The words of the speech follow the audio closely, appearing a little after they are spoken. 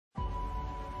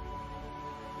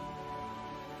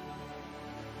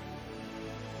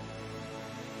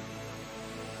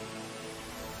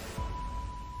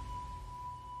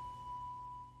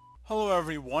Hello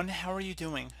everyone, how are you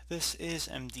doing? This is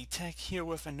MD Tech here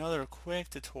with another quick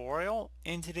tutorial.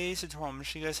 In today's tutorial, I'm going to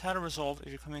show you guys how to resolve if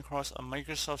you're coming across a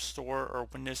Microsoft Store or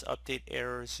Windows Update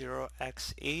error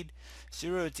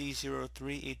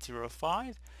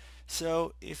 0x8A150006.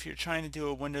 So if you're trying to do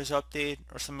a Windows update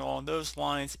or something along those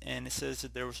lines and it says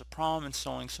that there was a problem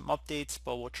installing some updates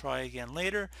but we'll try again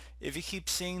later, if you keep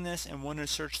seeing this and want to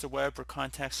search the web or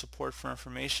contact support for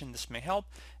information, this may help.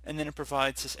 And then it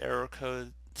provides this error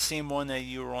code, the same one that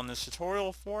you were on this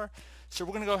tutorial for. So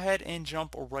we're going to go ahead and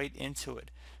jump right into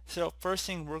it. So first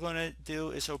thing we're going to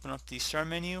do is open up the start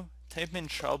menu, type in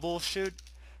troubleshoot.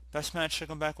 Best match should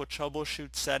come back with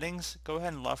troubleshoot settings. Go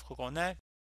ahead and left click on that.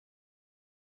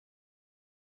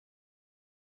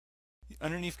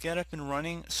 Underneath get up and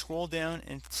running, scroll down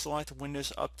and select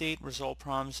Windows Update, resolve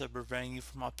problems that are preventing you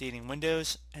from updating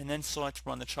Windows, and then select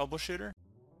run the troubleshooter.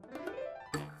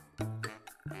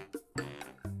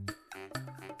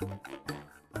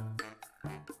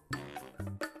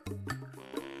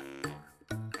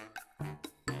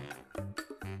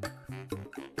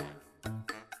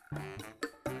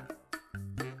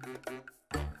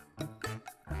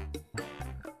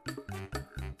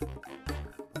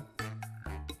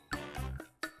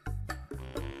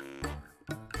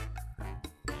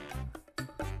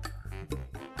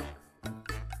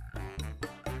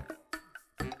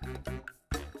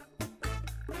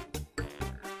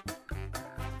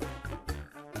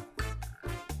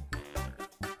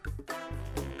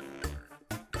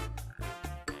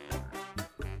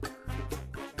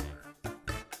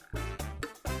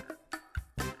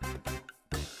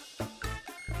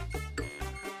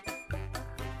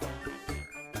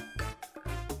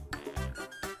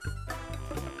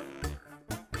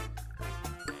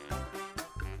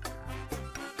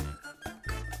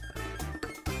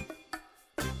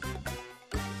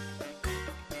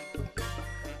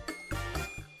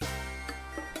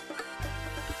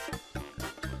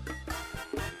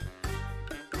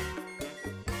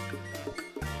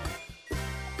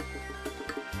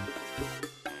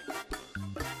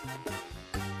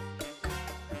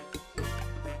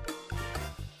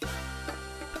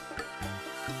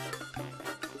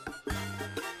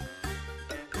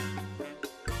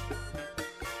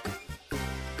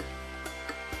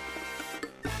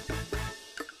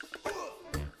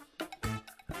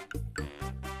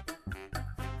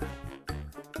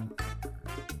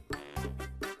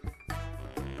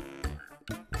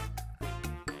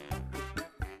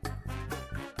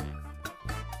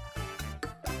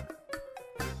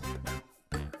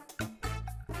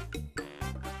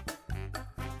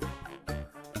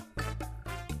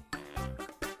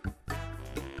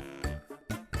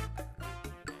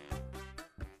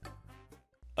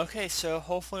 Okay, so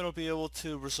hopefully it'll be able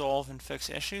to resolve and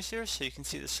fix issues here. So you can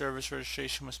see the service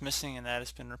registration was missing and that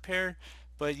has been repaired,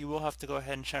 but you will have to go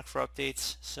ahead and check for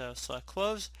updates. So select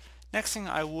close. Next thing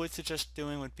I would suggest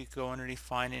doing would be go underneath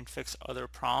find and fix other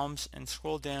problems and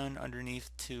scroll down underneath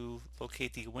to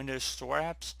locate the Windows Store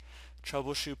apps.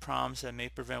 Troubleshoot problems that may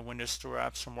prevent Windows Store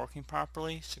apps from working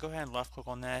properly. So go ahead and left click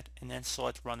on that and then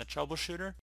select run the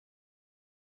troubleshooter.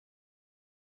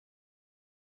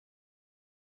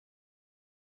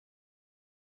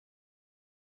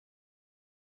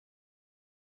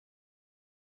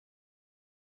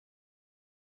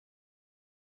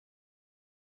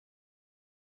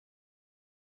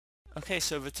 Okay,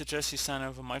 so if it suggests you sign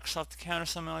up with a Microsoft account or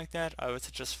something like that, I would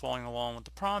suggest following along with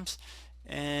the prompts,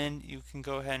 and you can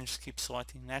go ahead and just keep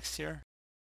selecting next here.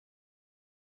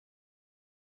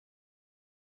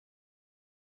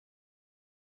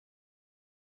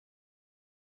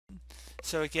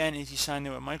 So again, if you sign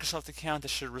in with a Microsoft account,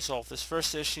 this should resolve this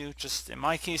first issue. Just in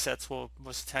my case, that's what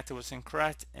was detected was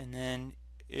incorrect, and then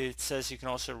it says you can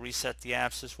also reset the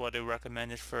apps is what I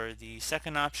recommended for the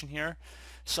second option here.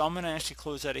 So I'm going to actually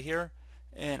close out of here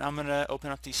and I'm going to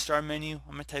open up the start menu.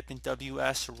 I'm going to type in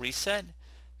WS reset.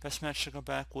 Best match should go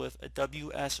back with a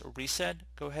WS reset.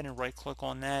 Go ahead and right click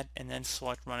on that and then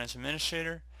select run as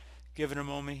administrator. Give it a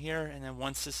moment here and then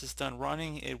once this is done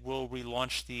running it will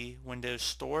relaunch the Windows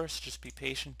Store, so just be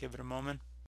patient, give it a moment.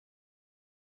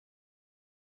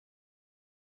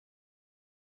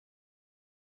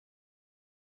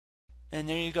 And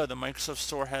there you go, the Microsoft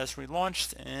Store has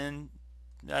relaunched, and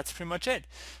that's pretty much it.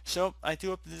 So I do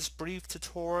hope this brief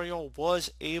tutorial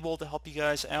was able to help you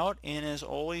guys out, and as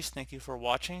always, thank you for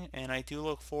watching, and I do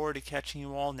look forward to catching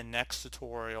you all in the next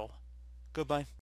tutorial. Goodbye.